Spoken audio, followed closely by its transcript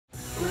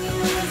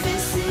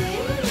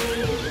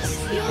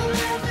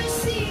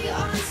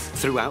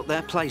Throughout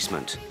their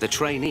placement, the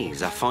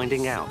trainees are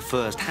finding out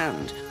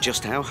firsthand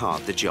just how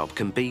hard the job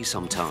can be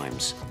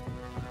sometimes.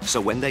 So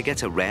when they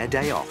get a rare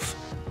day off,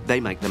 they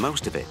make the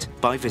most of it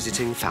by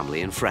visiting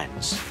family and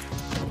friends.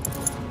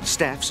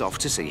 Steph's off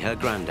to see her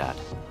granddad.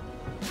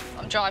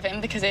 I'm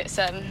driving because it's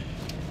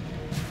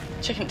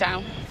chicken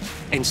down.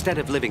 Instead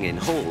of living in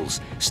halls,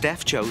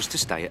 Steph chose to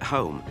stay at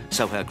home,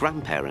 so her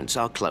grandparents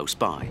are close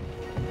by.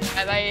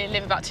 They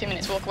live about 2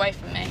 minutes walk away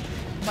from me.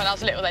 When I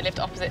was little, they lived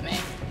opposite me,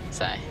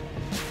 so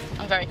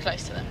I'm very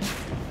close to them.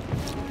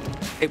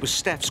 It was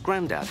Steph's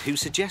granddad who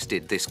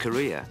suggested this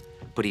career,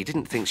 but he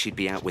didn't think she'd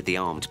be out with the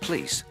armed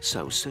police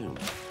so soon.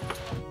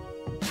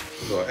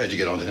 Right, how'd you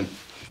get on with him?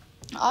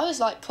 I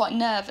was like quite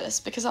nervous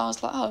because I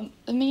was like, oh,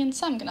 are me and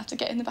Sam gonna have to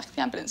get in the back of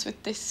the ambulance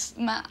with this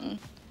man?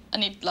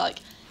 And he'd like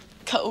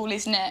cut all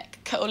his neck,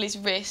 cut all his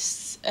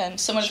wrists.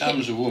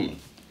 Sam's a woman?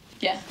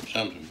 Yeah. Sam's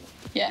a woman?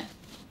 Yeah.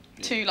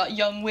 Two like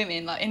young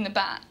women like in the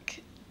back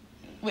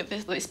with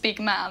this big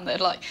man that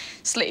had like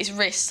slit his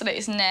wrist, slit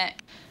his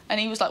neck. And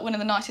he was like one of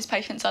the nicest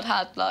patients I'd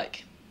had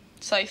like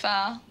so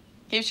far.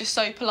 He was just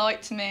so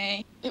polite to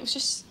me. It was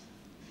just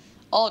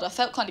odd. I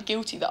felt kind of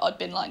guilty that I'd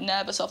been like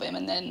nervous of him,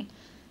 and then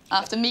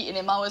after meeting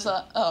him I was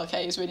like, oh okay,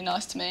 he was really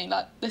nice to me.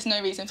 Like there's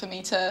no reason for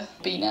me to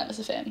be nervous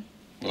of him.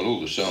 Well, all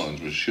the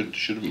signs should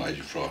have made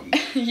you frightened.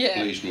 Yeah.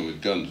 Policemen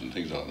with guns and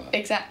things like that.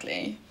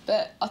 Exactly.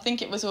 But I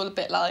think it was all a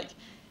bit like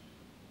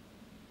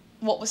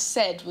what was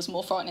said was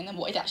more frightening than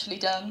what he'd actually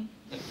done.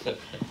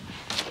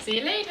 See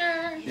you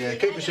later. Yeah,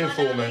 keep us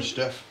informed then,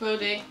 Steph. Will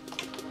do.